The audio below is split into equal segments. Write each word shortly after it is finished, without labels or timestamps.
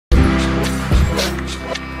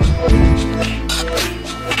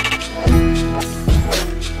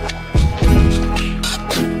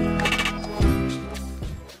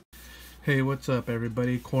Hey, what's up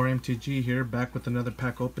everybody? Core Mtg here, back with another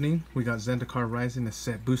pack opening. We got Zendikar Rising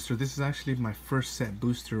Set booster. This is actually my first set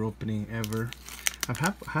booster opening ever.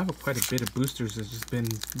 I have quite a bit of boosters. It's just been,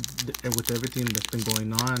 with everything that's been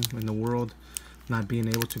going on in the world, not being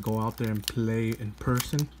able to go out there and play in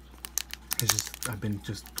person. It's just, I've been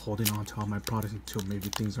just holding on to all my products until maybe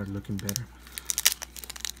things are looking better.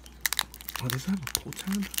 Oh, does that have a pull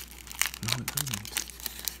tab? No, it doesn't.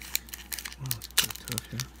 Wow, it's pretty tough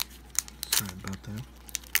here. Sorry about that.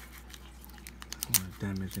 I don't want to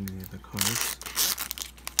damage any of the cards.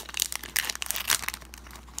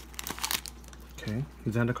 Okay,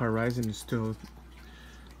 Zendikar Rising is still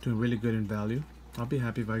doing really good in value. I'll be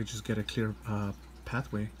happy if I could just get a clear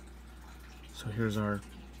pathway. So here's our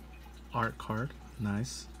art card.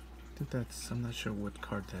 Nice. I think that's, I'm not sure what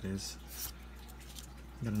card that is.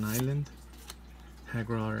 Got an island.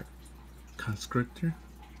 Hagrar Conscriptor.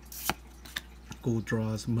 Gold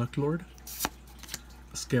Draws Mucklord.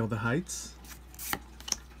 Scale the Heights,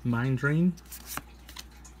 Mind Drain,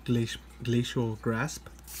 Glacial Grasp,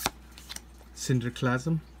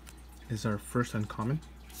 Cinderclasm is our first uncommon,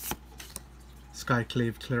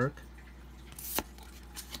 Skyclave Cleric,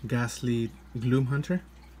 Ghastly Gloom Hunter.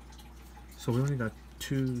 So we only got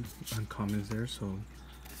 2 uncommons there, so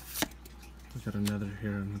we got another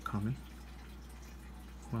here uncommon.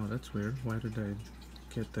 Wow, that's weird. Why did I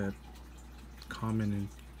get that common in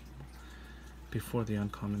before the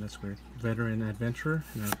uncommon? That's weird. Veteran Adventurer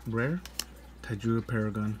and a rare. Mtg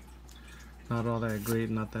Paragon. Not all that great,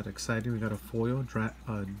 not that exciting. We got a foil,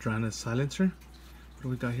 Drana Silencer. What do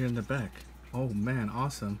we got here in the back? Oh man,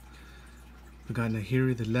 awesome. We got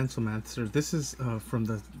Nahiri the Lensomancer. This is from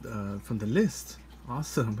the list.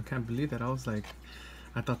 Awesome. I can't believe that. I was like,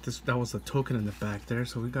 I thought that was a token in the back there.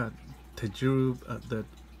 So we got the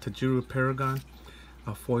Mtg Paragon,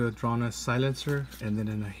 a foil Drana Silencer, and then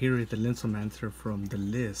a Nahiri the Lensomancer from the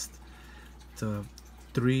list. It's a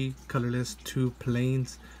 3 colorless, 2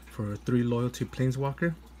 plains for 3 loyalty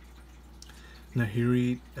planeswalker.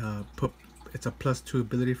 Nahiri, it's a +2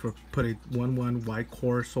 ability for put a 1/1 white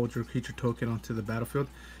core soldier creature token onto the battlefield.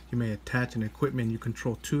 You may attach an equipment you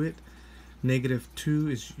control to it. -2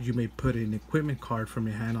 is you may put an equipment card from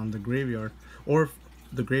your hand on the graveyard or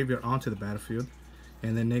the graveyard onto the battlefield.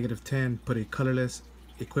 And then -10, put a colorless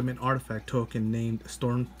equipment artifact token named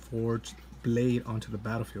Stormforged Blade onto the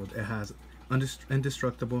battlefield. It has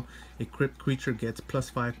indestructible. Equipped creature gets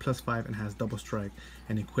 +5/+5 and has double strike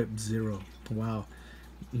and equipped 0. Wow.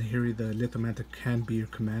 Nahiri the Lithomancer can be your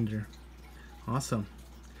commander. Awesome.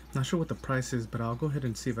 Not sure what the price is, but I'll go ahead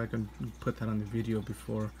and see if I can put that on the video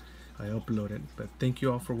before I upload it. But thank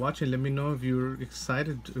you all for watching. Let me know if you're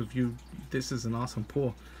excited, this is an awesome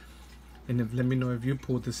pull. And let me know if you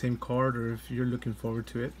pulled the same card or if you're looking forward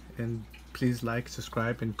to it. And please like,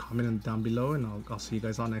 subscribe, and comment down below. And I'll see you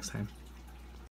guys all next time.